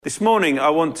This morning,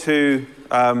 I was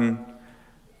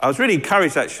really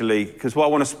encouraged actually, because what I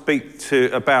want to speak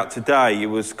about today, it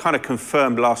was kind of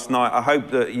confirmed last night. I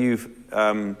hope that you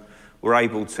were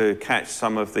able to catch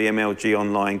some of the MLG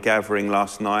online gathering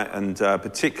last night, and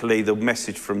particularly the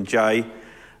message from Jay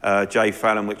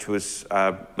Fallon, which was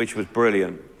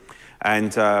brilliant.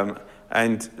 And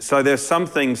so there's some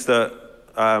things that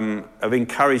have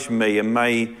encouraged me and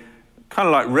may kind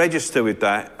of like register with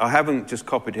that. I haven't just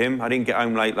copied him. I didn't get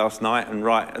home late last night and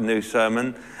write a new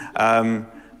sermon.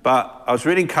 But I was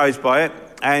really encouraged by it.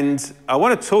 And I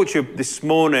want to talk to you this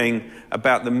morning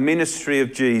about the ministry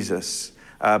of Jesus.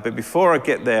 But before I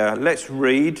get there, let's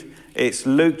read. It's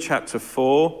Luke chapter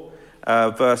 4,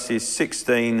 verses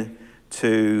 16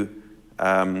 to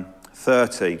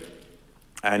 30.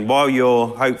 And while you're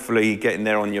hopefully getting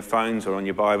there on your phones or on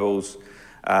your Bibles,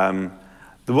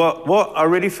 what I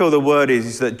really feel the word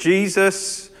is that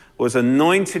Jesus was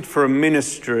anointed for a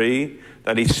ministry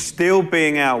that is still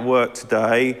being outworked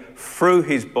today through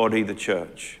his body, the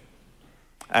church.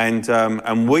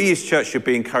 And we as church should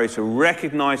be encouraged to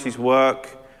recognise his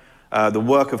work, the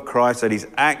work of Christ, that is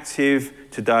active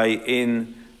today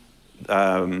in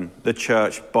the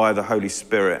church by the Holy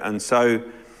Spirit. And so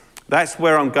that's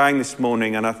where I'm going this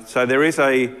morning. And so they were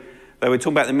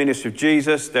talking about the ministry of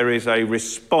Jesus. There is a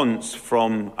response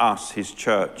from us, his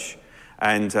church.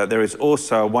 And there is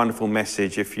also a wonderful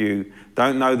message. If you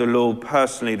don't know the Lord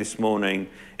personally this morning,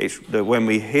 it's that when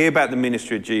we hear about the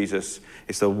ministry of Jesus,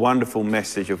 it's a wonderful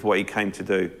message of what he came to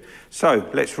do. So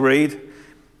let's read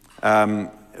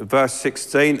verse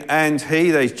 16. And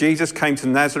he, that is Jesus, came to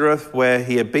Nazareth where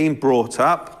he had been brought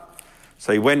up.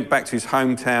 So he went back to his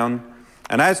hometown.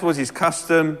 And as was his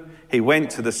custom, he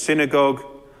went to the synagogue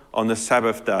on the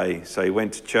Sabbath day. So he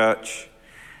went to church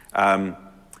and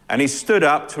he stood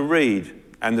up to read.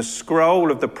 And the scroll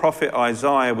of the prophet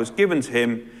Isaiah was given to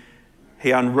him.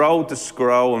 He unrolled the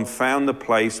scroll and found the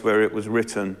place where it was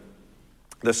written,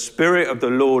 "The Spirit of the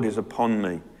Lord is upon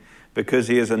me, because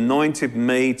he has anointed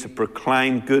me to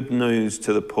proclaim good news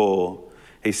to the poor.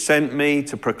 He sent me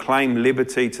to proclaim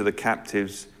liberty to the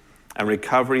captives and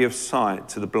recovery of sight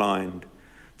to the blind,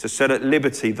 to set at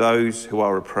liberty those who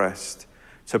are oppressed,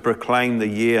 to proclaim the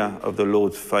year of the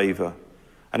Lord's favour."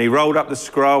 And he rolled up the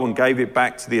scroll and gave it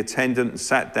back to the attendant and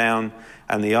sat down,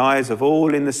 and the eyes of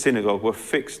all in the synagogue were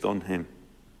fixed on him.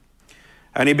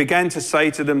 And he began to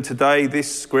say to them, "Today this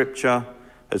scripture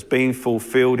has been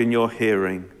fulfilled in your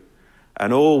hearing."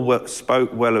 And all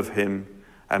spoke well of him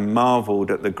and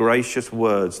marvelled at the gracious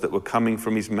words that were coming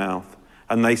from his mouth.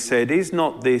 And they said, "Is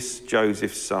not this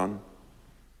Joseph's son?"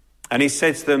 And he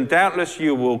said to them, "Doubtless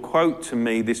you will quote to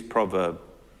me this proverb,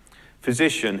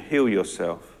 'Physician, heal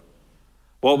yourself.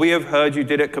 What we have heard you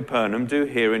did at Capernaum, do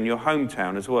here in your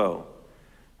hometown as well.'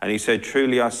 And he said,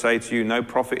 'Truly I say to you, no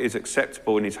prophet is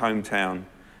acceptable in his hometown.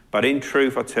 But in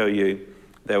truth I tell you,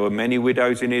 there were many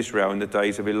widows in Israel in the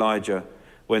days of Elijah,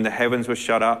 when the heavens were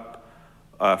shut up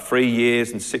 3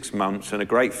 years and 6 months, and a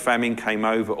great famine came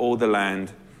over all the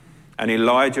land. And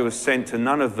Elijah was sent to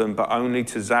none of them, but only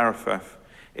to Zarephath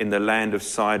in the land of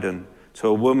Sidon, to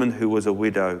a woman who was a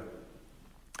widow.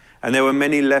 And there were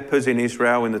many lepers in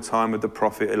Israel in the time of the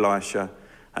prophet Elisha,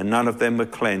 and none of them were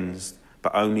cleansed,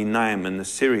 but only Naaman the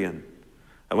Syrian.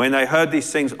 And when they heard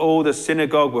these things, all the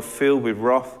synagogue were filled with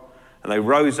wrath, and they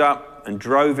rose up and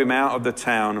drove him out of the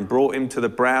town and brought him to the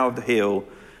brow of the hill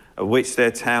of which their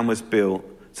town was built,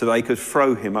 so they could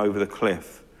throw him over the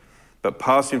cliff. But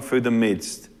passing through the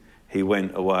midst, he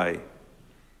went away."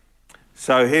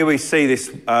 So here we see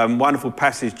this wonderful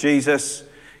passage. Jesus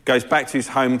goes back to his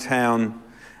hometown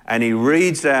and he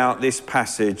reads out this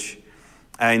passage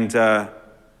and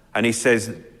he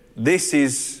says,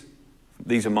 these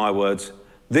are my words,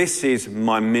 "This is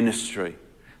my ministry.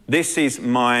 This is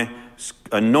my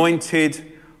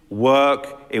anointed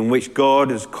work in which God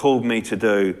has called me to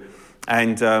do."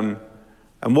 And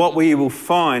what we will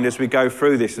find as we go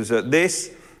through this is that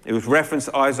it was referenced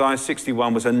to Isaiah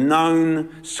 61, was a known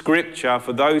scripture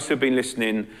for those who've been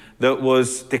listening that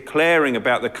was declaring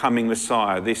about the coming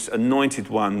Messiah, this anointed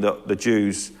one that the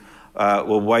Jews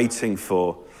were waiting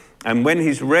for. And when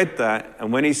he's read that,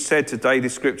 and when he said, "Today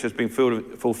this scripture has been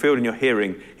fulfilled in your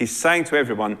hearing," he's saying to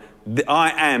everyone,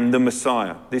 "I am the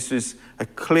Messiah." This is a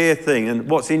clear thing. And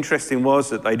what's interesting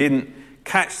was that they didn't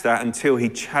catch that until he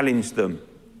challenged them.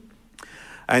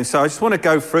 And so I just want to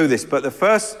go through this. But the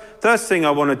first thing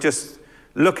I want to just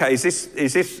look at is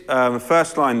this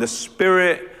first line, "The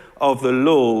Spirit of the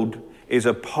Lord is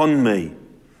upon me."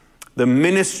 The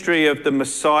ministry of the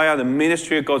Messiah, the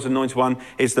ministry of God's anointed one,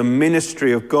 is the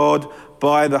ministry of God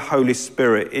by the Holy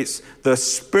Spirit. It's the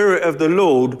Spirit of the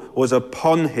Lord was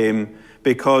upon him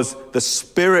because the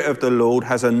Spirit of the Lord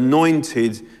has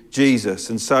anointed Jesus.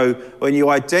 And so when you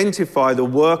identify the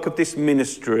work of this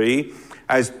ministry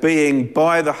as being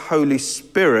by the Holy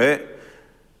Spirit,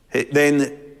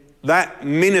 then that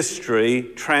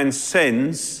ministry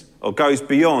transcends or goes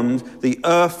beyond the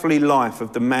earthly life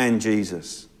of the man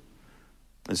Jesus.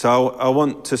 And so I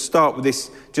want to start with this,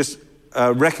 just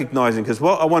recognizing, because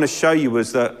what I want to show you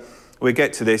was that, we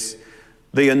get to this,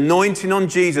 the anointing on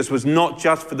Jesus was not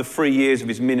just for the 3 years of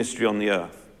his ministry on the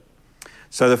earth.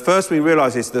 So the first we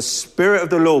realize is the Spirit of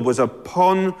the Lord was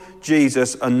upon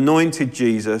Jesus, anointed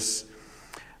Jesus.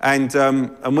 And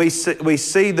we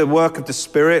see the work of the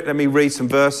Spirit. Let me read some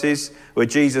verses where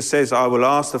Jesus says, I will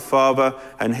ask the Father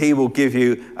and he will give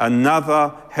you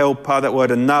another helper. That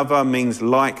word another means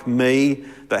like me,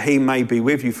 that he may be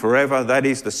with you forever. That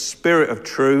is the Spirit of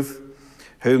truth,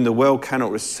 whom the world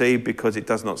cannot receive because it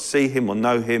does not see him or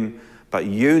know him. But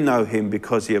you know him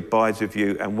because he abides with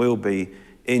you and will be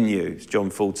in you. It's John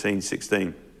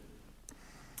 14:16.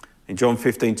 In John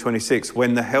 15:26,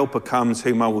 when the Helper comes,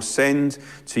 whom I will send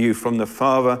to you from the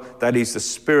Father, that is the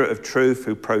Spirit of truth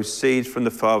who proceeds from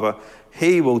the Father,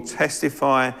 he will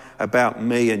testify about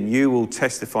me, and you will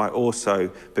testify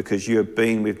also because you have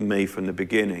been with me from the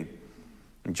beginning.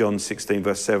 In John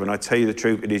 16:7, I tell you the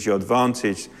truth, it is your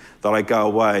advantage that I go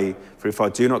away, for if I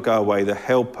do not go away, the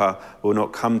Helper will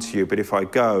not come to you, but if I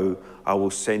go, I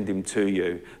will send him to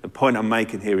you. The point I'm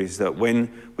making here is that when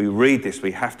we read this,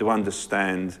 we have to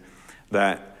understand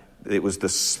that it was the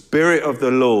Spirit of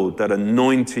the Lord that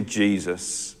anointed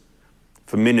Jesus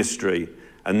for ministry.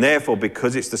 And therefore,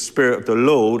 because it's the Spirit of the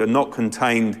Lord and not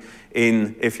contained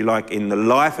in, if you like, in the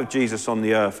life of Jesus on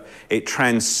the earth, it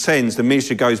transcends. The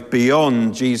ministry goes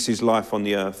beyond Jesus' life on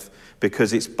the earth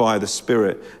because it's by the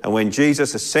Spirit. And when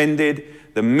Jesus ascended,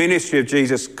 the ministry of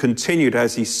Jesus continued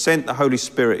as he sent the Holy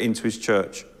Spirit into his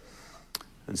church.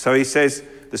 And so he says,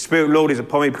 the Spirit of the Lord is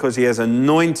upon me because he has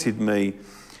anointed me.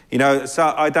 You know,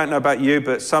 so I don't know about you,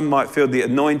 but some might feel the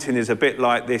anointing is a bit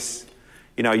like this.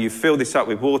 You know, you fill this up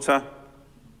with water.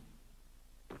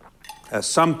 At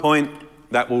some point,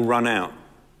 that will run out.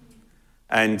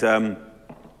 And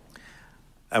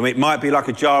it might be like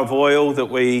a jar of oil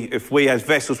that if we as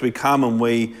vessels, we come and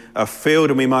we are filled,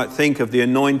 and we might think of the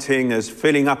anointing as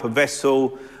filling up a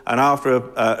vessel. And after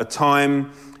a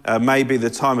time, maybe the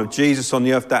time of Jesus on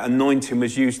the earth, that anointing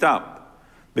was used up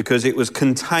because it was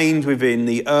contained within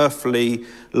the earthly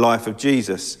life of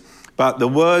Jesus. But the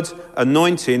word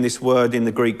anointing, this word in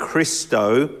the Greek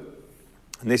Christo,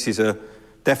 and this is a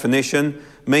definition,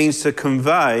 means to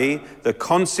convey the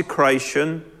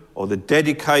consecration or the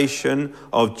dedication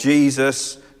of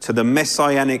Jesus to the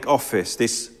messianic office,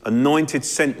 this anointed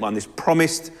sent one, this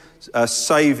promised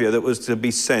saviour that was to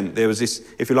be sent. There was this,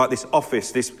 if you like, this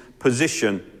office, this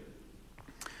position,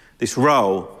 this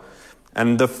role,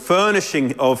 and the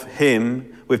furnishing of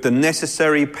him with the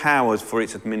necessary powers for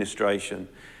its administration.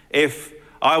 If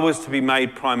I was to be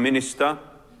made Prime Minister,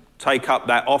 take up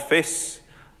that office,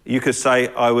 you could say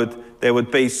there would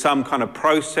be some kind of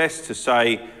process to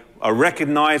say, I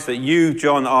recognise that you,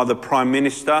 John, are the Prime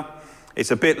Minister.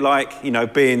 It's a bit like, you know,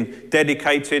 being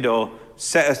dedicated or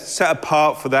set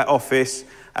apart for that office.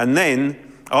 And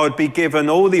then I would be given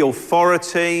all the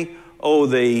authority, all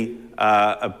the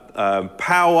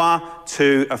power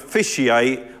to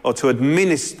officiate or to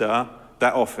administer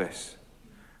that office.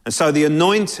 And so the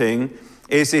anointing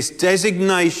is this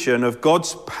designation of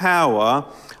God's power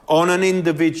on an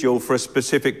individual for a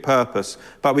specific purpose.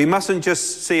 But we mustn't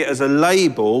just see it as a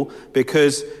label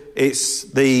because it's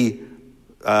the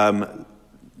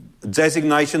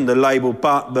designation, the label,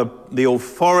 but the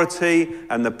authority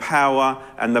and the power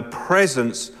and the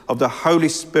presence of the Holy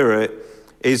Spirit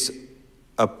is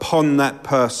upon that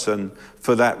person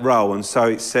for that role. And so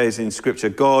it says in Scripture,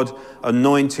 God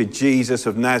anointed Jesus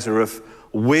of Nazareth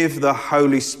with the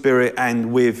Holy Spirit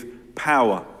and with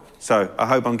power. So I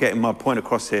hope I'm getting my point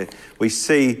across here. We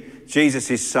see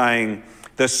Jesus is saying,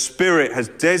 the Spirit has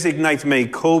designated me,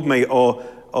 called me, or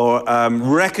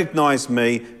recognized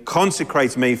me,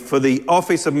 consecrated me for the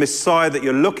office of Messiah that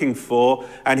you're looking for,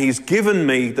 and he's given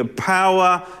me the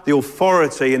power, the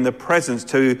authority, and the presence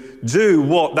to do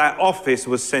what that office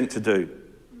was sent to do.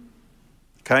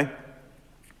 Okay?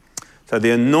 So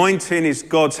the anointing is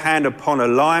God's hand upon a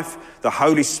life. The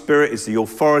Holy Spirit is the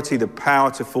authority, the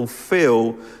power to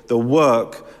fulfill the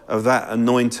work of that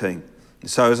anointing.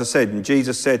 So as I said, and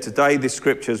Jesus said, today this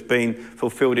scripture has been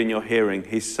fulfilled in your hearing.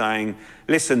 He's saying,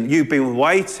 listen, you've been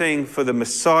waiting for the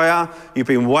Messiah. You've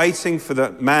been waiting for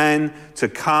that man to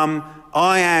come.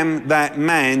 I am that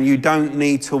man. You don't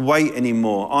need to wait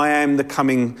anymore. I am the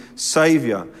coming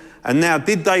Saviour. And now,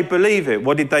 did they believe it?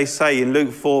 What did they say in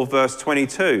Luke 4, verse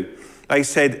 22? They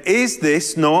said, "Is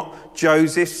this not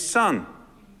Joseph's son?"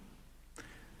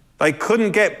 They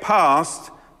couldn't get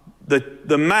past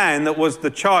the man that was the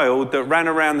child that ran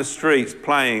around the streets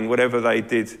playing whatever they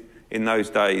did in those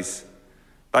days.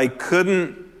 They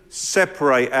couldn't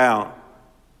separate out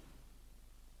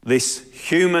this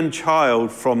human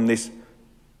child from this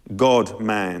God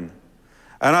man.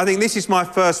 And I think this is my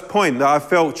first point that I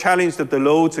felt challenged of the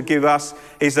Lord to give us,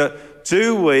 is that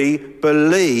do we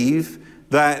believe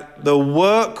that the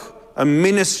work and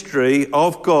ministry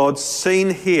of God seen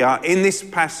here in this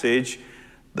passage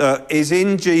that is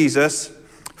in Jesus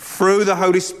through the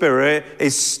Holy Spirit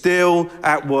is still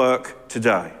at work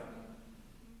today?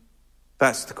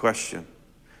 That's the question.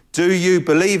 Do you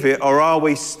believe it, or are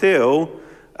we still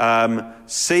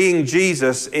seeing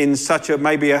Jesus in such a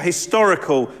maybe a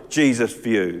historical Jesus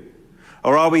view?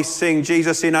 Or are we seeing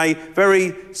Jesus in a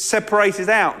very separated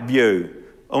out view,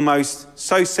 almost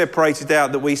so separated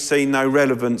out that we see no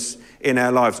relevance in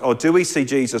our lives? Or do we see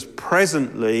Jesus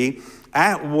presently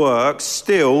at work,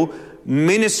 still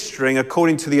ministering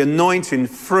according to the anointing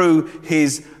through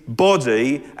his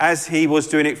body, as he was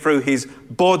doing it through his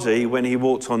body when he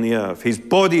walked on the earth? His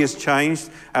body has changed,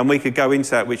 and we could go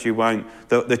into that, which we won't.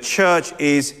 The church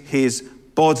is his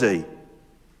body.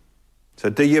 So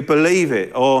do you believe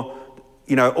it? Or,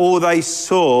 all they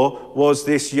saw was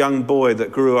this young boy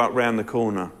that grew up round the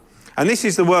corner. And this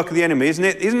is the work of the enemy, isn't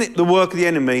it? Isn't it the work of the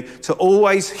enemy to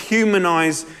always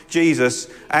humanize Jesus?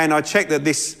 And I checked that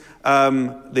this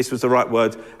was the right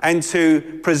word, and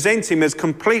to present him as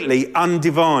completely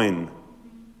undivine.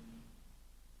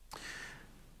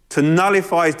 To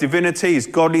nullify his divinity, his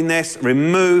godliness,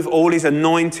 remove all his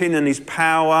anointing and his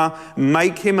power,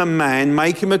 make him a man,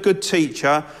 make him a good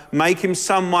teacher, make him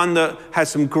someone that has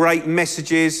some great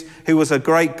messages, who was a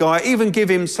great guy, even give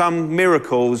him some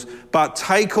miracles, but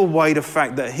take away the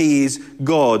fact that he is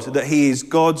God, that he is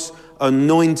God's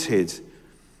anointed.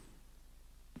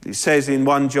 It says in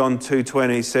 1 John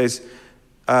 2:20, it says,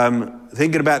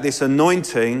 thinking about this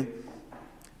anointing,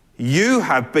 you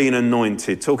have been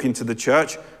anointed, talking to the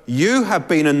church, you have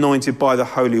been anointed by the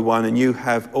Holy One, and you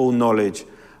have all knowledge.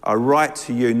 I write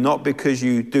to you not because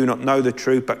you do not know the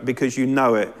truth, but because you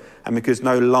know it, and because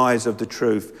no lies of the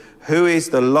truth. Who is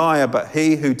the liar but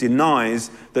he who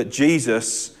denies that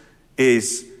Jesus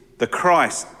is the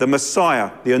Christ, the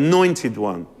Messiah, the anointed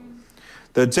one?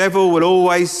 The devil will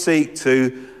always seek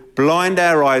to blind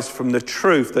our eyes from the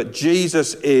truth that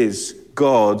Jesus is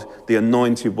God, the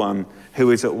anointed one, who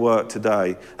is at work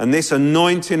today. And this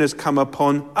anointing has come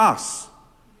upon us.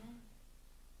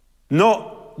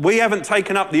 We haven't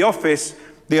taken up the office.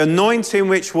 The anointing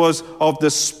which was of the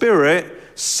Spirit,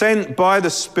 sent by the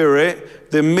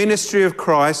Spirit, the ministry of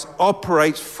Christ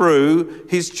operates through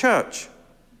his church.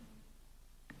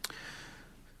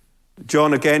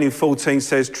 John again in 14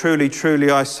 says, truly,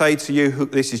 truly, I say to you,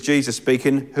 this is Jesus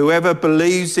speaking, whoever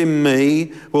believes in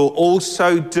me will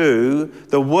also do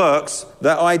the works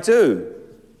that I do.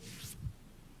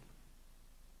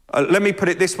 Let me put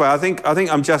it this way. I think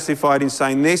I'm justified in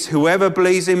saying this. Whoever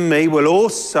believes in me will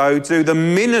also do the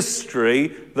ministry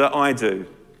that I do.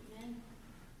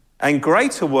 And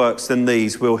greater works than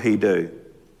these will he do.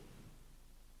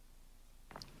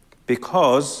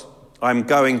 Because I'm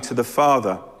going to the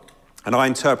Father. And I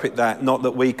interpret that not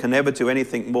that we can ever do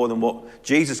anything more than what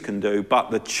Jesus can do,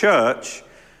 but the church,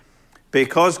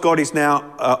 because God is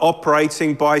now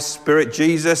operating by Spirit,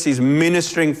 Jesus is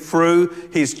ministering through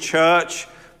his church.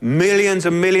 Millions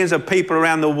and millions of people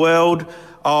around the world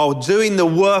are doing the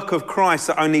work of Christ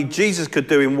that only Jesus could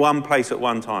do in one place at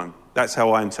one time. That's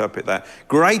how I interpret that.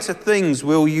 Greater things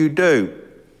will you do.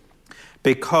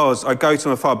 Because I go to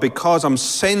my Father, because I'm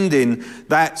sending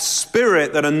that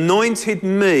Spirit that anointed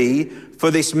me for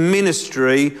this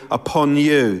ministry upon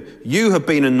you. You have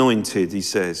been anointed, he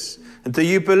says. And do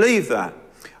you believe that?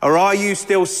 Or are you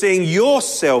still seeing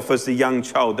yourself as the young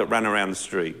child that ran around the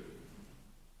street?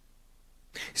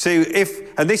 See,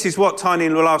 and this is what Tiny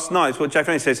last night, it's what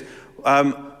Jacqueline says,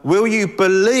 will you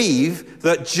believe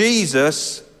that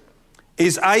Jesus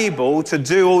is able to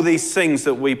do all these things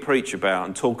that we preach about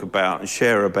and talk about and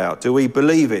share about? Do we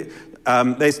believe it?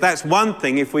 That's one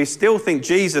thing. If we still think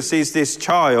Jesus is this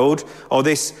child or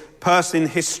this person in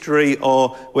history,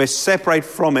 or we're separated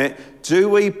from it, do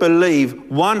we believe,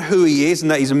 one, who he is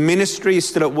and that his ministry is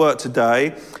still at work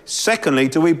today? Secondly,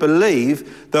 do we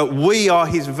believe that we are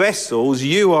his vessels,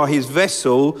 you are his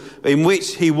vessel in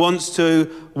which he wants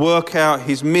to work out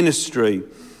his ministry?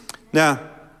 Now,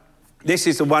 this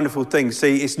is a wonderful thing.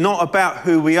 See, it's not about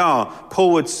who we are.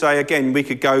 Paul would say, again, we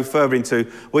could go further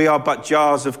into, we are but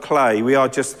jars of clay. We are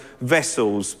just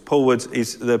vessels. Paul would,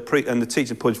 and the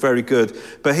teaching Paul is very good.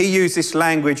 But he used this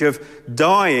language of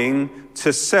dying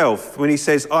to self when he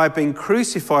says, I've been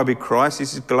crucified with Christ.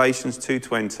 This is Galatians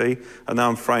 2:20. I know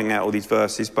I'm throwing out all these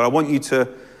verses, but I want you to,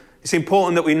 it's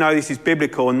important that we know this is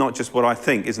biblical and not just what I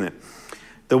think, isn't it?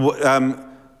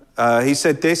 He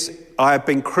said this, I have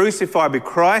been crucified with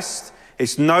Christ.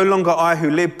 It's no longer I who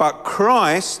live, but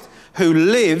Christ who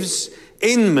lives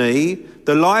in me.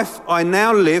 The life I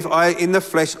now live, in the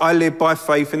flesh, I live by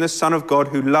faith in the Son of God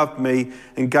who loved me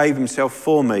and gave himself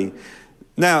for me.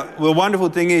 Now, the wonderful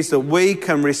thing is that we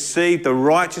can receive the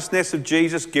righteousness of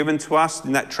Jesus given to us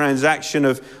in that transaction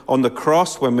on the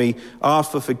cross when we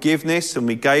asked for forgiveness and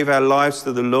we gave our lives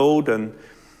to the Lord, and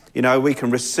we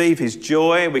can receive his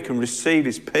joy, we can receive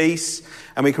his peace,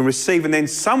 and we can receive, and then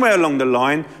somewhere along the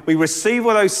line, we receive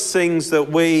all those things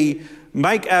that we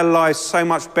make our lives so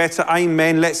much better.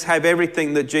 Amen. Let's have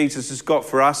everything that Jesus has got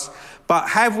for us. But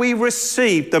have we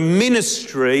received the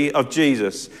ministry of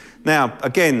Jesus? Now,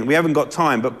 again, we haven't got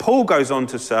time, but Paul goes on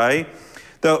to say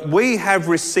that we have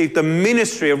received the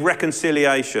ministry of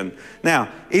reconciliation. Now,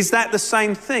 is that the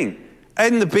same thing?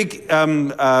 In the big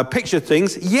picture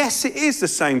things, yes, it is the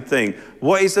same thing.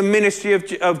 What is the ministry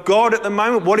of God at the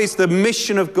moment? What is the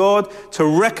mission of God? To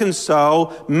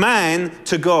reconcile man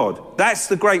to God. That's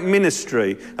the great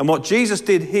ministry. And what Jesus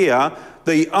did here,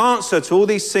 the answer to all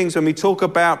these things when we talk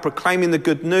about proclaiming the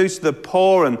good news to the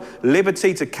poor and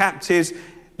liberty to captives,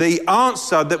 the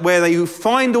answer that where you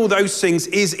find all those things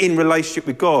is in relationship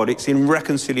with God. It's in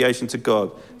reconciliation to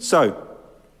God. So,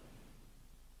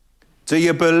 do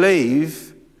you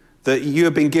believe that you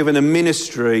have been given a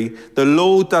ministry? The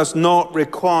Lord does not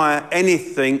require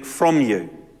anything from you.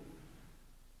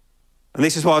 And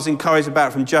this is what I was encouraged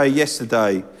about from Jay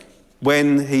yesterday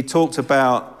when he talked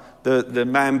about the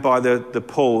man by the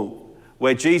pool,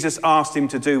 where Jesus asked him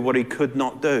to do what he could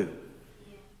not do.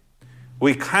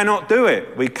 We cannot do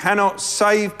it. We cannot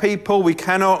save people. We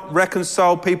cannot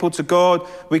reconcile people to God.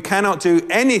 We cannot do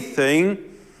anything.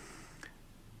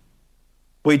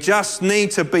 We just need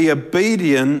to be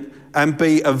obedient and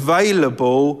be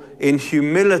available in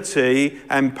humility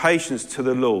and patience to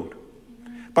the Lord.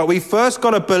 But we first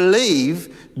got to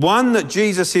believe, one, that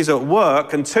Jesus is at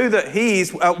work, and two, that he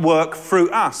is at work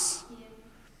through us.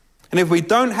 And if we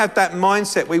don't have that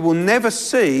mindset, we will never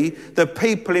see the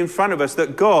people in front of us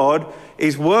that God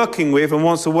is working with and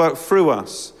wants to work through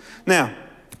us. Now,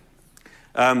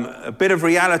 a bit of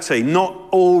reality. Not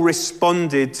all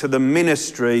responded to the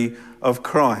ministry of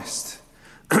Christ,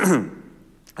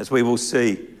 as we will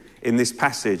see in this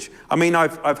passage. I mean,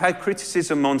 I've had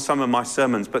criticism on some of my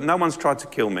sermons, but no one's tried to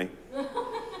kill me.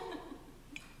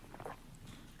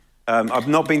 I've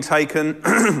not been taken,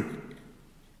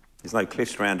 there's no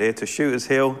cliffs around here, to Shooter's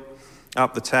Hill,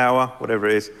 up the tower, whatever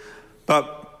it is.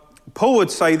 But Paul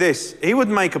would say this, he would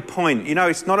make a point,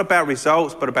 it's not about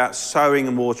results, but about sowing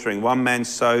and watering. One man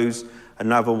sows,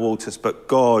 another waters, but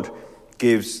God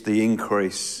gives the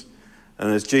increase.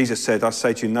 And as Jesus said, I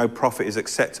say to you, no prophet is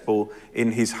acceptable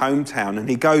in his hometown. And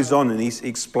he goes on and he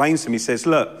explains to him, he says,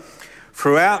 look,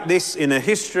 throughout this, in the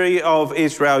history of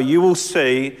Israel, you will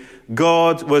see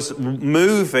God was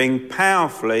moving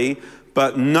powerfully,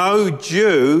 but no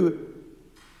Jew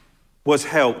was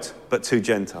helped but two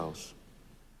Gentiles.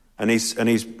 And I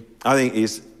think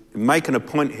he's making a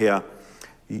point here.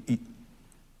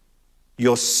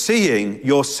 You're seeing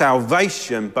your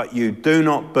salvation, but you do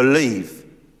not believe.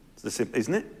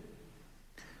 Isn't it?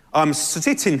 I'm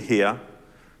sitting here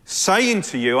saying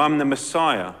to you, I'm the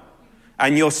Messiah,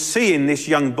 and you're seeing this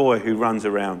young boy who runs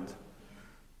around.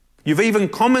 You've even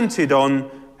commented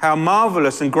on how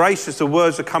marvelous and gracious the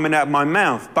words are coming out of my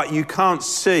mouth, but you can't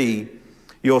see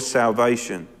your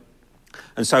salvation.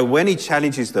 And so when he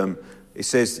challenges them, it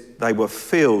says they were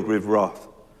filled with wrath,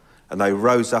 and they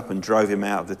rose up and drove him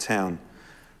out of the town.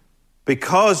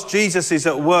 Because Jesus is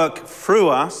at work through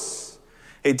us,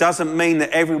 it doesn't mean that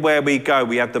everywhere we go,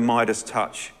 we have the Midas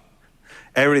touch.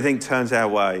 Everything turns our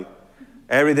way.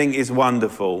 Everything is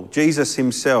wonderful. Jesus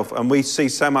himself, and we see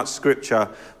so much scripture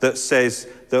that says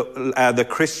that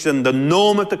the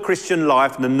norm of the Christian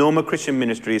life and the norm of Christian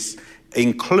ministries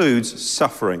includes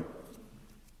suffering.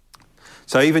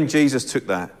 So even Jesus took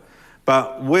that.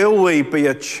 But will we be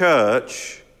a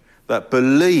church that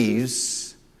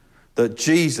believes that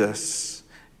Jesus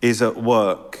is at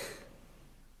work?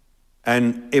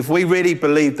 And if we really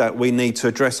believe that, we need to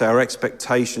address our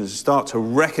expectations, start to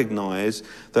recognize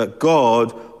that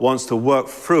God wants to work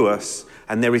through us,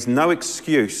 and there is no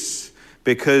excuse,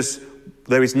 because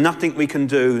there is nothing we can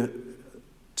do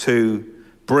to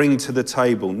bring to the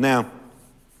table. Now,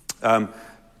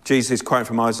 Jesus is quoting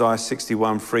from Isaiah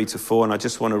 61, 3-4, and I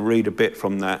just want to read a bit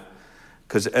from that,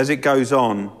 because as it goes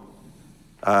on,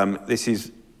 this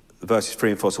is verses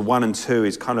 3 and 4. So 1 and 2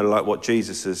 is kind of like what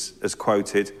Jesus has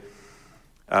quoted.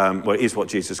 Well, it is what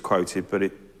Jesus quoted,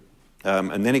 but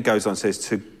and then it goes on and says,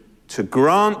 to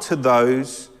grant to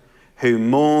those who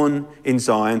mourn in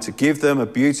Zion, to give them a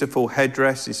beautiful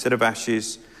headdress instead of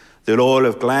ashes, the oil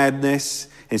of gladness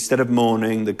instead of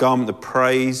mourning, the garment of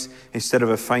praise instead of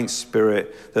a faint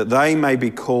spirit, that they may be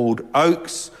called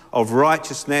oaks of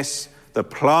righteousness, the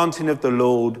planting of the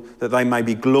Lord, that they may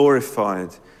be glorified.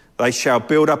 They shall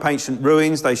build up ancient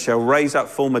ruins, they shall raise up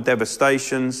former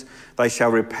devastations, they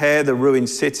shall repair the ruined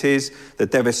cities, the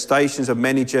devastations of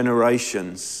many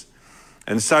generations.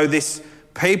 And so this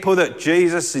people that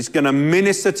Jesus is going to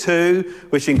minister to,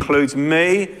 which includes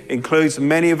me, includes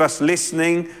many of us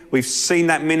listening. We've seen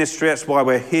that ministry. That's why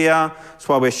we're here. That's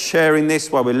why we're sharing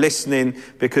this, why we're listening,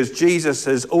 because Jesus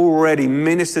has already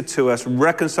ministered to us,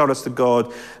 reconciled us to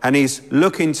God, and he's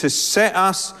looking to set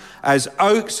us as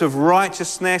oaks of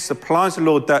righteousness, the plants of the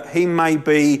Lord, that he may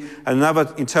be,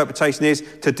 another interpretation is,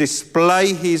 to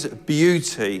display his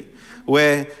beauty.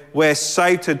 We're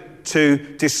saved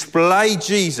to display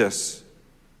Jesus.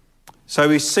 So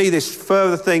we see this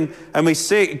further thing, and we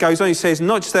see it goes on. He says,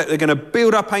 not just that, they're going to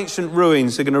build up ancient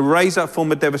ruins, they're going to raise up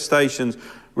former devastations,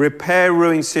 repair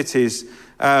ruined cities.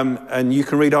 And you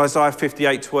can read Isaiah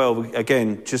 58:12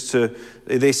 again, just to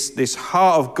this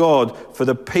heart of God for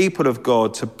the people of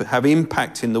God to have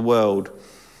impact in the world.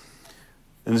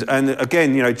 And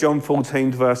again, John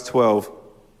 14 verse 12,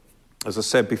 as I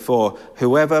said before,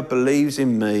 whoever believes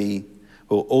in me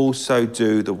will also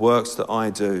do the works that I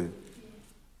do.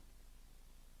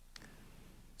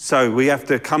 So we have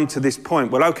to come to this point.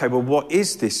 Well, what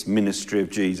is this ministry of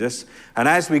Jesus? And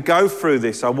as we go through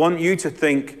this, I want you to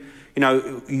think,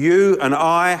 you and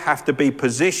I have to be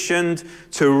positioned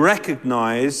to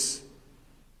recognize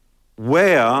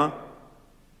where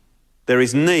there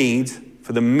is need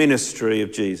for the ministry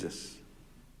of Jesus.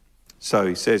 So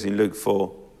he says in Luke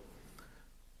 4,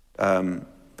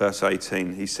 verse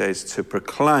 18, he says, to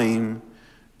proclaim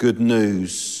good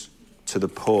news to the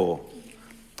poor.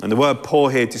 And the word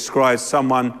poor here describes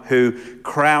someone who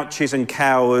crouches and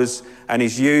cowers and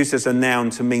is used as a noun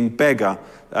to mean beggar.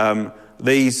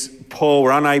 These poor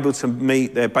were unable to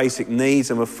meet their basic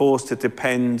needs and were forced to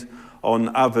depend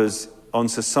on others, on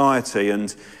society.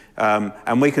 And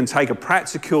we can take a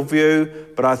practical view,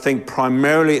 but I think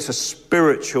primarily it's a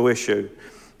spiritual issue.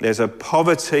 There's a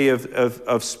poverty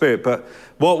of spirit. But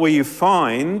what will you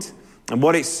find, and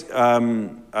what it's...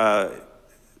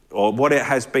 or what it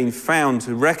has been found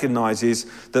to recognise is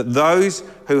that those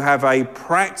who have a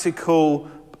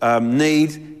practical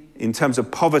need in terms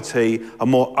of poverty are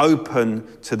more open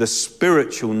to the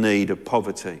spiritual need of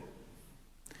poverty.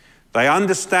 They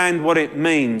understand what it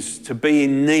means to be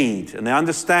in need, and they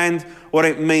understand what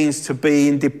it means to be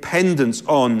in dependence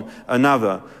on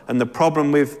another. And the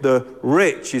problem with the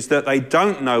rich is that they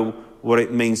don't know what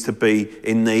it means to be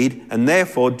in need, and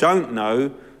therefore don't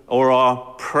know or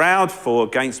are proud for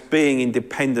against being in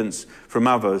dependence from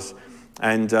others.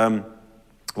 And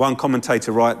one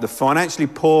commentator writes, the financially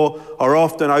poor are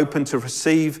often open to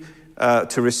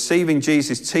receiving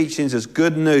Jesus' teachings as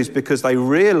good news because they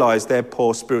realise their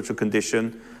poor spiritual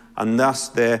condition and thus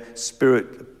their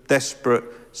desperate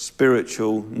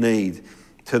spiritual need.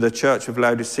 To the church of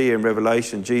Laodicea in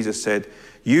Revelation, Jesus said,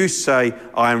 you say,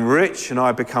 I am rich and I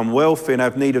have become wealthy and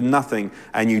have need of nothing,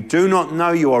 and you do not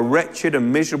know you are wretched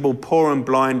and miserable, poor and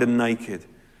blind and naked.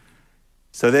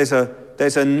 So there's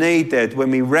a need there when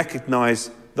we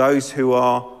recognise those who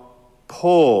are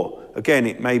poor. Again,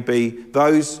 it may be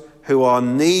those who are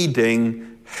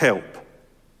needing help,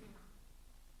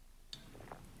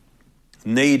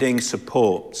 needing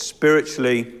support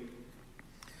spiritually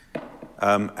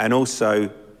and also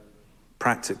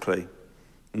practically.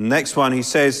 Next one, he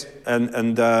says,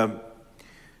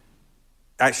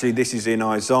 actually this is in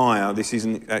Isaiah, this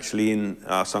isn't actually in,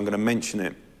 so I'm going to mention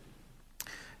it.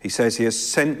 He says, he has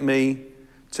sent me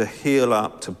to heal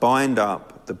up, to bind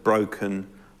up the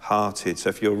broken-hearted. So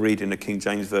if you're reading the King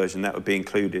James Version, that would be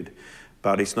included,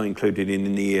 but it's not included in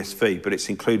the ESV, but it's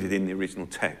included in the original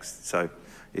text, so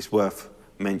it's worth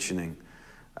mentioning.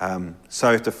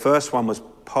 So if the first one was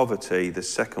poverty, the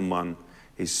second one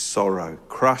is sorrow,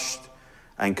 crushed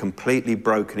and completely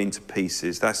broken into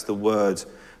pieces. That's the word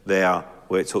there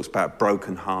where it talks about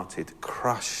broken-hearted,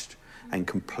 crushed and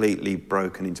completely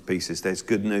broken into pieces. There's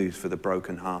good news for the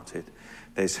broken-hearted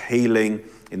There's healing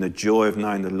in the joy of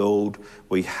knowing the Lord.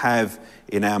 We have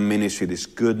in our ministry this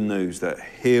good news that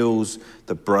heals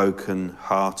the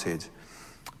broken-hearted.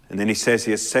 And then he says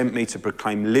he has sent me to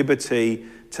proclaim liberty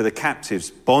to the captives,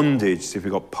 bondage, so if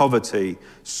we've got poverty,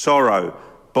 sorrow,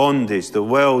 bondage. The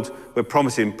world we're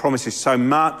promises so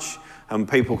much, and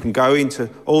people can go into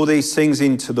all these things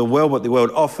into the world, what the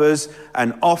world offers,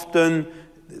 and often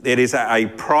it is at a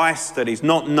price that is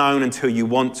not known until you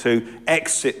want to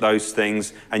exit those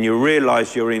things and you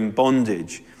realise you're in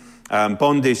bondage.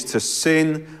 Bondage to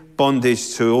sin,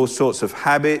 bondage to all sorts of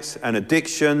habits and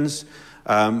addictions,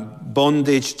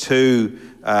 bondage to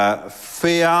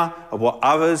fear of what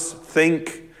others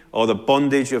think, or the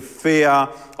bondage of fear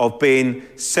of being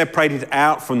separated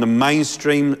out from the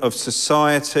mainstream of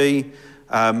society.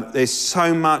 There's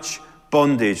so much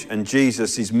bondage, and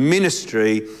Jesus'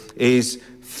 ministry is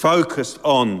focused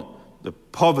on the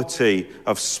poverty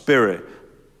of spirit,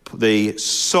 the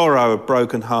sorrow of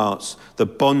broken hearts, the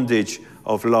bondage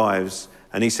of lives.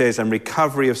 And he says, and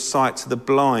recovery of sight to the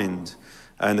blind.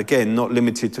 And again, not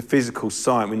limited to physical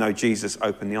sight. We know Jesus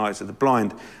opened the eyes of the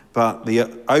blind, but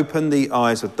opened the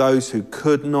eyes of those who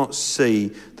could not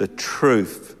see the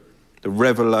truth, the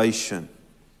revelation.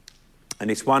 And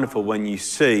it's wonderful when you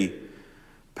see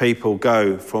people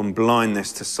go from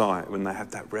blindness to sight, when they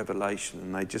have that revelation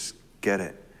and they just get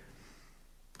it.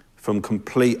 From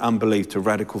complete unbelief to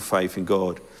radical faith in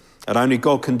God. And only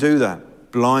God can do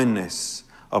that. Blindness,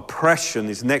 oppression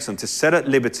is the next one. To set at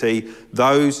liberty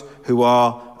those who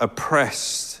are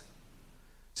oppressed.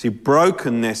 See,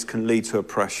 brokenness can lead to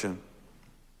oppression.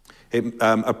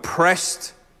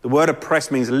 Oppressed, the word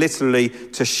oppressed means literally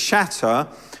to shatter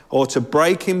or to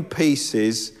break in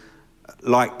pieces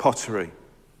like pottery.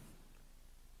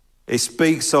 It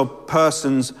speaks of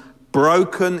persons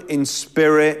broken in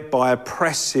spirit by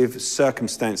oppressive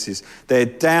circumstances. They're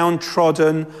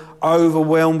downtrodden,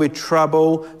 overwhelmed with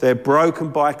trouble. They're broken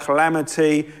by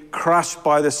calamity, crushed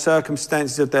by the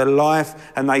circumstances of their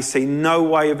life, and they see no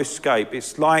way of escape.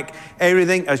 It's like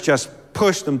everything has just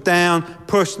pushed them down,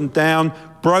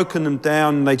 broken them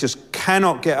down, and they just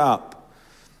cannot get up.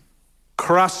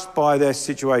 Crushed by their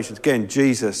situations. Again,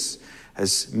 Jesus,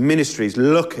 as ministry, is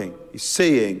looking, he's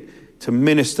seeing, to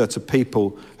minister to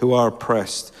people who are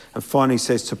oppressed. And finally he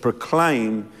says to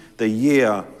proclaim the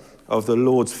year of the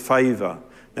Lord's favour.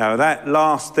 Now that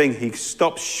last thing, he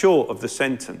stops short of the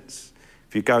sentence.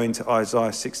 If you go into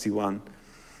Isaiah 61,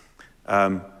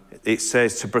 it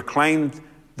says to proclaim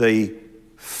the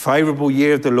favourable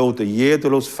year of the Lord, the year of the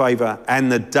Lord's favour,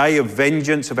 and the day of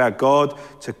vengeance of our God,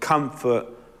 to comfort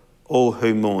all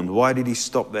who mourn. Why did he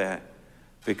stop there?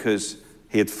 Because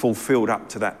he had fulfilled up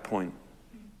to that point.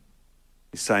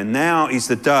 He's saying, now is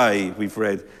the day, we've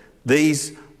read,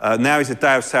 now is the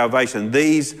day of salvation.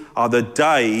 These are the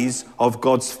days of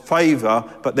God's favour,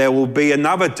 but there will be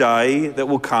another day that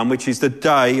will come, which is the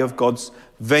day of God's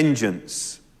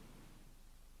vengeance.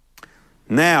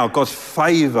 Now, God's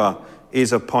favour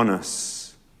is upon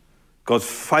us. God's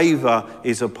favour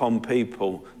is upon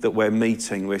people that we're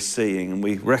meeting, we're seeing, and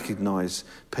we recognise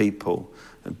people.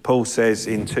 And Paul says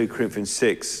in 2 Corinthians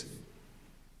 6,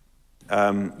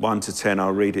 1 to 10,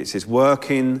 I'll read it. It says,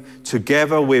 working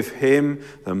together with him.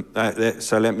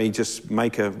 So let me just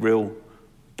make a real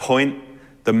point.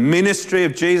 The ministry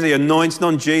of Jesus, the anointing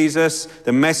on Jesus,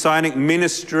 the messianic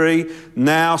ministry,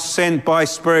 now sent by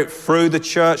Spirit through the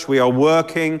church. We are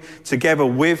working together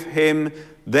with him.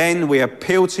 Then we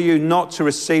appeal to you not to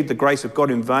receive the grace of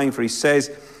God in vain. For he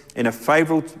says, in a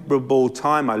favourable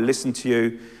time I listened to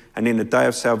you, and in the day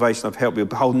of salvation I've helped you.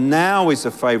 Behold, now is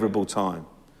a favourable time.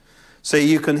 See,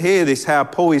 you can hear this, how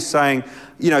Paul is saying,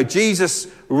 Jesus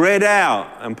read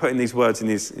out, and putting these words in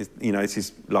his, it's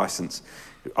his license.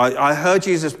 I heard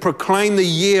Jesus proclaim the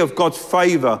year of God's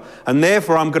favour, and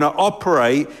therefore I'm going to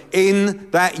operate in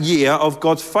that year of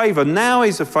God's favour. Now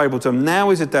is a favourable time.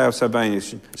 Now is a day of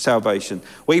salvation.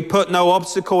 We put no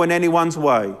obstacle in anyone's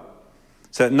way,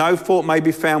 so that no fault may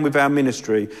be found with our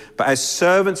ministry. But as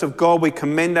servants of God, we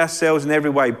commend ourselves in every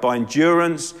way by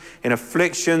endurance, in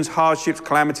afflictions, hardships,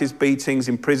 calamities, beatings,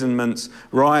 imprisonments,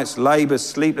 riots, labours,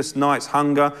 sleepless nights,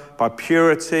 hunger, by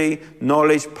purity,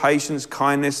 knowledge, patience,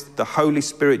 kindness, the Holy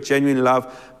Spirit, genuine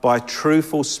love, by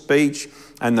truthful speech,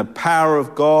 and the power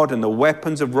of God, and the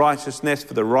weapons of righteousness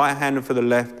for the right hand and for the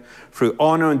left, through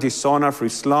honour and dishonour, through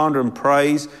slander and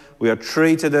praise. We are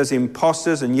treated as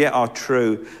impostors and yet are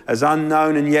true, as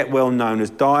unknown and yet well known, as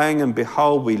dying and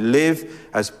behold we live,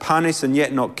 as punished and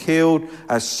yet not killed,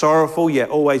 as sorrowful yet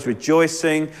always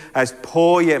rejoicing, as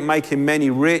poor yet making many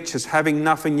rich, as having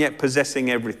nothing yet possessing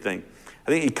everything.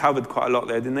 I think he covered quite a lot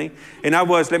there, didn't he? In other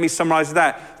words, let me summarize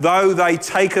that. Though they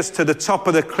take us to the top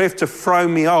of the cliff to throw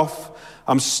me off,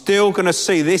 I'm still going to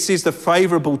see this is the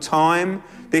favorable time.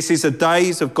 This is the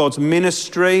days of God's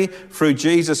ministry through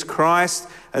Jesus Christ.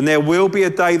 And there will be a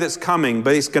day that's coming,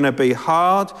 but it's going to be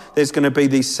hard. There's going to be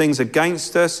these things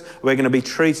against us. We're going to be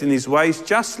treated in these ways,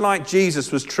 just like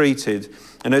Jesus was treated.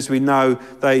 And as we know,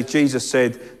 Jesus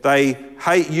said, they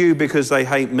hate you because they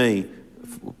hate me.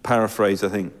 Paraphrase, I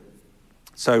think.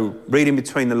 So reading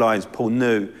between the lines, Paul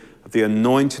knew of the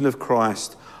anointing of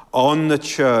Christ on the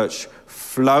church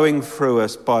flowing through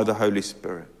us by the Holy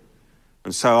Spirit.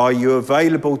 And so are you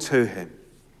available to him?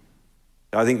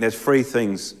 I think there's three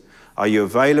things. Are you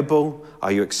available?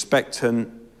 Are you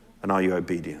expectant? And are you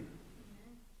obedient?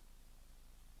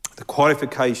 The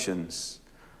qualifications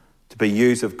to be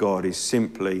used of God is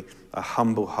simply a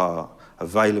humble heart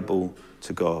available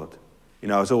to God. You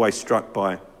know, I was always struck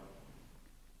by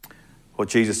what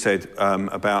Jesus said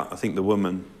about, I think, the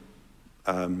woman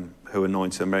who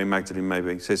anointed her, Mary Magdalene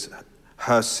maybe. He says,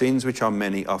 her sins, which are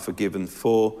many, are forgiven,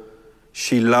 for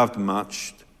she loved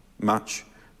much,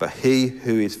 but he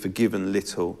who is forgiven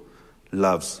little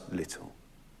loves little.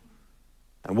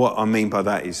 And what I mean by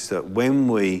that is that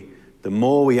the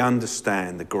more we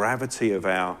understand the gravity of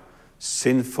our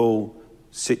sinful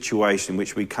situation in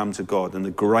which we come to God and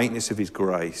the greatness of his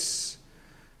grace,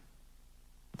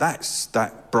 that's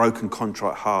that broken,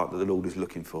 contrite heart that the Lord is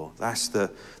looking for. That's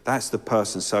the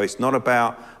person. So it's not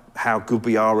about how good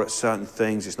we are at certain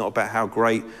things. It's not about how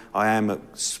great I am at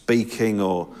speaking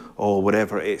or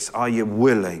whatever. It's, are you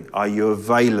willing? Are you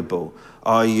available?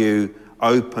 Are you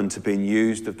open to being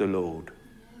used of the Lord?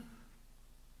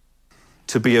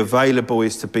 To be available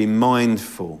is to be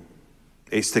mindful.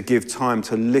 It's to give time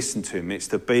to listen to him. It's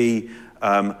to be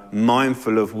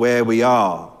mindful of where we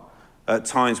are. At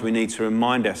times we need to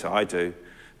remind ourselves, I do,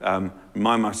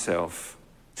 remind myself,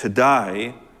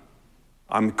 today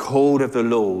I'm called of the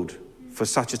Lord for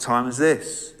such a time as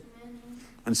this.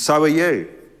 And so are you.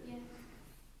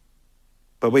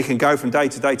 But we can go from day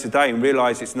to day to day and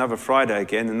realise it's another Friday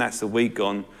again and that's the week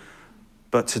gone.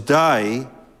 But today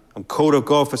I'm called of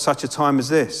God for such a time as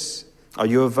this. Are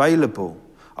you available?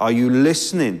 Are you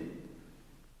listening?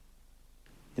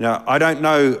 You know, I don't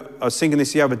know, I was thinking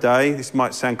this the other day, this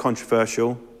might sound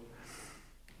controversial.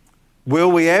 Will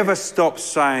we ever stop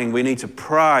saying we need to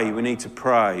pray, we need to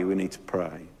pray, we need to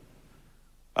pray?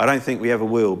 I don't think we ever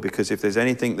will, because if there's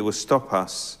anything that will stop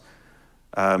us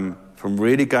from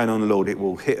really going on the Lord, it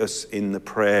will hit us in the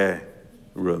prayer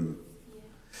room.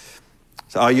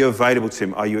 So are you available to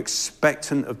him? Are you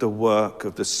expectant of the work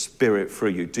of the Spirit through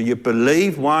you? Do you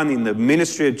believe, one, in the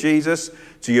ministry of Jesus?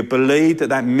 Do you believe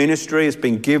that ministry has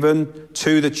been given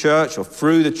to the church or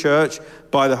through the church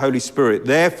by the Holy Spirit?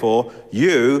 Therefore,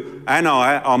 you and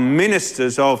I are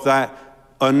ministers of that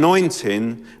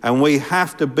anointing, and we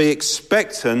have to be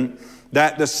expectant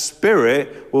that the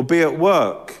Spirit will be at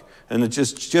work. And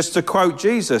just to quote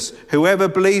Jesus, whoever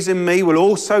believes in me will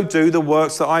also do the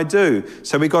works that I do.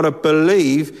 So we've got to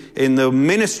believe in the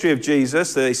ministry of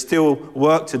Jesus, that they still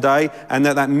work today, and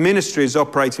that ministry is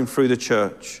operating through the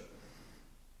church.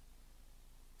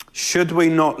 Should we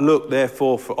not look,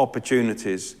 therefore, for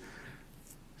opportunities?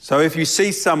 So if you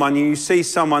see someone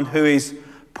who is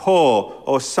poor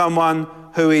or someone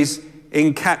who is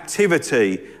in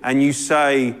captivity, and you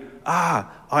say,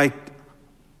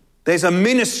 there's a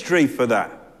ministry for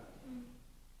that.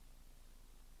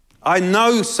 I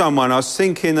know someone, I was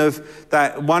thinking of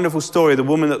that wonderful story, the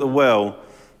woman at the well,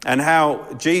 and how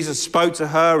Jesus spoke to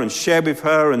her and shared with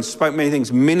her and spoke many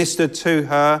things, ministered to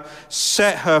her,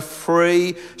 set her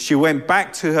free. She went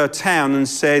back to her town and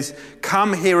says,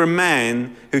 come hear a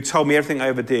man who told me everything I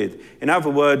ever did. In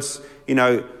other words,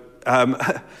 there's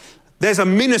a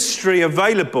ministry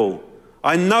available.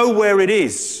 I know where it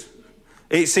is.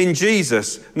 It's in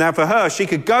Jesus. Now for her, she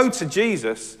could go to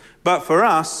Jesus, but for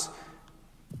us,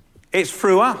 it's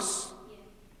through us.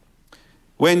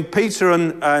 When Peter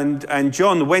and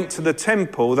John went to the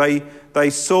temple, they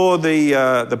saw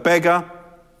the beggar,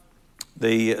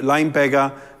 the lame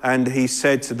beggar, and he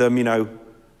said to them,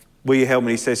 will you help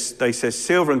me? They said,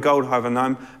 silver and gold have I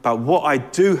none, but what I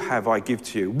do have I give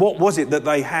to you. What was it that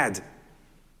they had,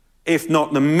 if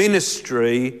not the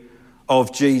ministry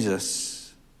of Jesus?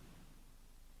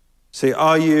 See,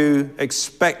 are you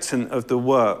expectant of the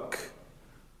work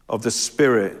of the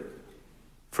Spirit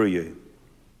through you?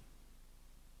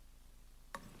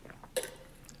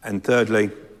 And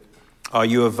thirdly, are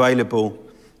you available?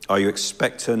 Are you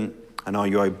expectant? And are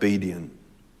you obedient?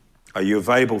 Are you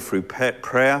available through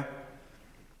prayer,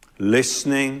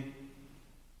 listening,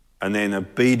 and then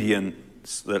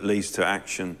obedience that leads to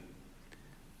action?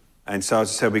 And so, as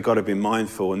I said, we've got to be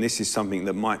mindful, and this is something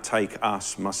that might take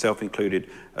us, myself included,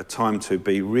 a time to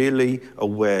be really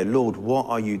aware. Lord, what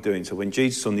are you doing? So when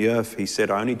Jesus on the earth, he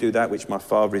said, I only do that which my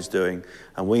Father is doing,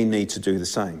 and we need to do the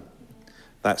same.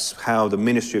 That's how the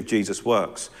ministry of Jesus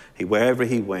works. Wherever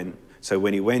he went, so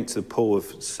when he went to the pool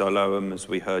of Siloam, as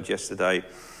we heard yesterday,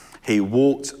 he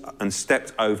walked and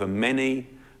stepped over many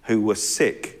who were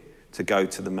sick to go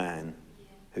to the man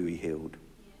who he healed.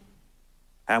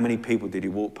 How many people did he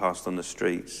walk past on the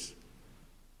streets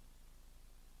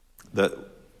that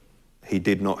he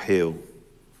did not heal?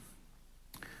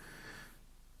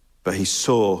 But he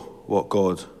saw what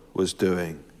God was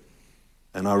doing.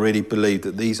 And I really believe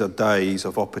that these are days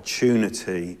of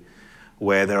opportunity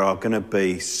where there are going to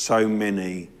be so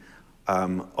many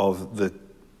of the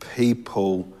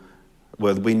people,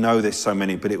 well, we know there's so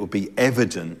many, but it will be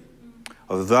evident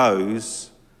of those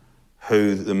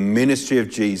who the ministry of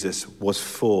Jesus was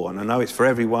for. And I know it's for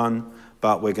everyone,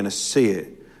 but we're going to see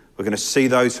it. We're going to see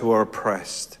those who are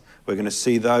oppressed. We're going to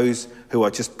see those who are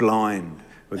just blind.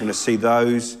 We're going to see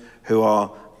those who are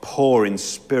poor in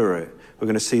spirit. We're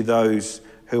going to see those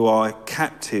who are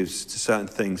captives to certain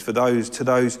things, to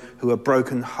those who are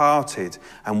brokenhearted.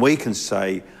 And we can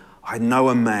say, I know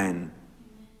a man.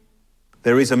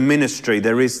 There is a ministry,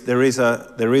 there is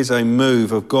a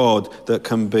move of God that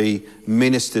can be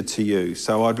ministered to you.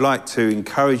 So I'd like to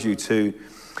encourage you to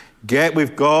get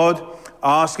with God,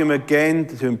 ask him again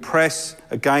to impress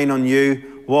again on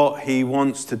you what he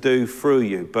wants to do through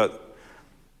you. But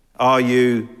are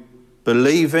you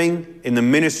believing in the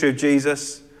ministry of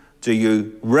Jesus? Do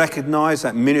you recognize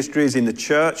that ministry is in the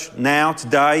church now,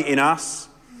 today, in us?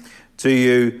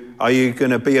 Are you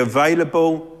going to be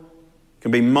available? Can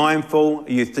be mindful.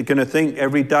 Are you going to think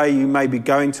every day you may be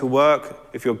going to work?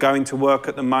 If you're going to work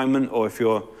at the moment, or if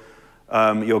you're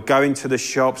going to the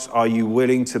shops, are you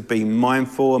willing to be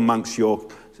mindful amongst your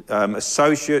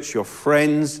associates, your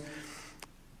friends?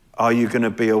 Are you going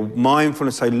to be mindful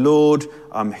and say, Lord,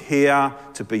 I'm here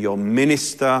to be your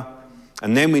minister?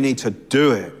 And then we need to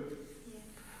do it.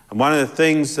 And one of the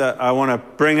things that I want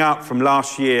to bring up from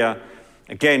last year,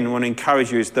 again, I want to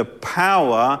encourage you, is the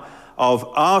power of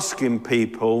asking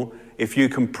people if you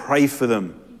can pray for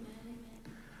them.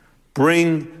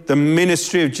 Bring the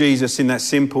ministry of Jesus in that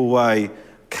simple way.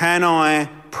 Can I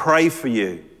pray for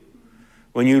you?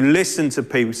 When you listen to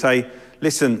people, say,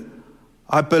 listen,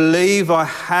 I believe I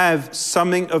have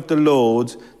something of the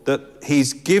Lord that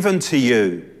he's given to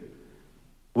you.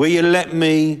 Will you let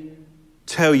me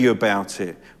tell you about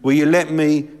it? Will you let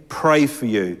me pray for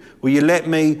you? Will you let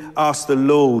me ask the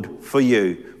Lord for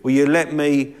you? Will you let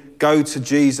me go to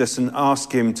Jesus and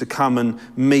ask him to come and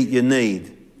meet your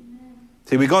need?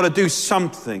 See, we've got to do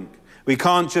something. We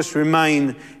can't just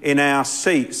remain in our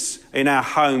seats, in our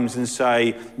homes and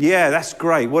say, yeah, that's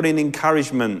great. What an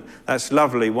encouragement. That's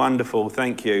lovely, wonderful,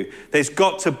 thank you. There's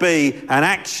got to be an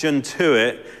action to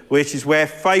it, which is where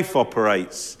faith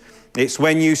operates. It's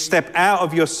when you step out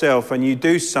of yourself and you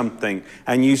do something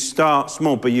and you start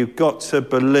small, but you've got to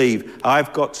believe.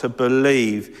 I've got to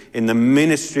believe in the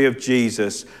ministry of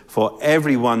Jesus for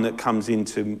everyone that comes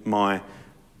into my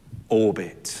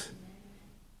orbit.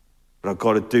 But I've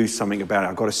got to do something about it.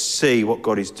 I've got to see what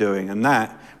God is doing. And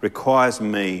that requires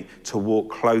me to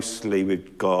walk closely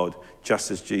with God,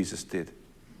 just as Jesus did.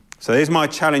 So there's my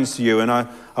challenge to you. And I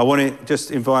want to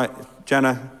just invite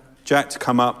Jack to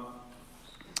come up.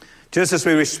 Just as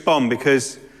we respond,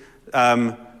 because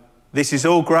this is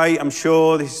all great, I'm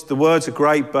sure. The words are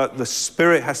great, but the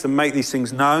Spirit has to make these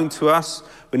things known to us.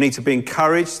 We need to be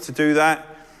encouraged to do that.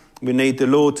 We need the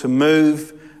Lord to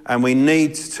move, and we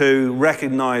need to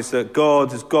recognise that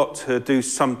God has got to do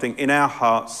something in our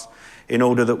hearts in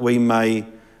order that we may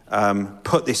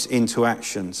put this into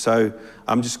action. So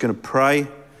I'm just going to pray,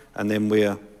 and then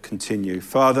we'll continue.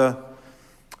 Father,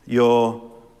 you're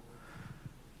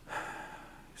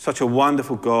such a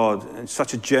wonderful God and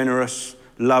such a generous,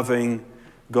 loving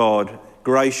God,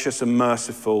 gracious and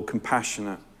merciful,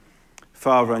 compassionate.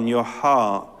 Father, and your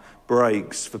heart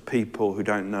breaks for people who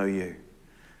don't know you.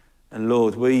 And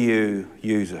Lord, will you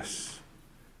use us?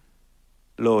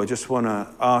 Lord, I just want to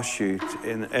ask you,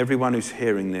 and everyone who's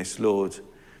hearing this, Lord,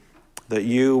 that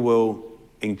you will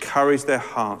encourage their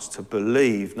hearts to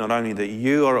believe not only that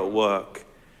you are at work,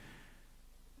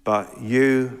 but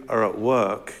you are at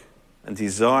work and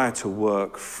desire to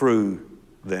work through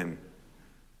them.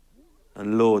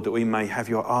 And Lord, that we may have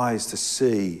your eyes to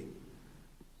see,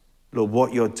 Lord,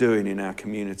 what you're doing in our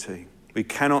community. We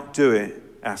cannot do it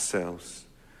ourselves.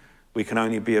 We can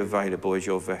only be available as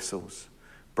your vessels,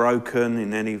 broken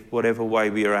in whatever way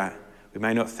we are at. We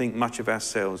may not think much of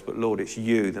ourselves, but Lord, it's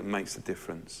you that makes the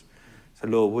difference. So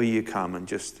Lord, will you come and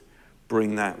just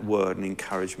bring that word and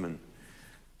encouragement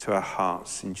to our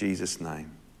hearts in Jesus'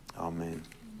 name. Amen.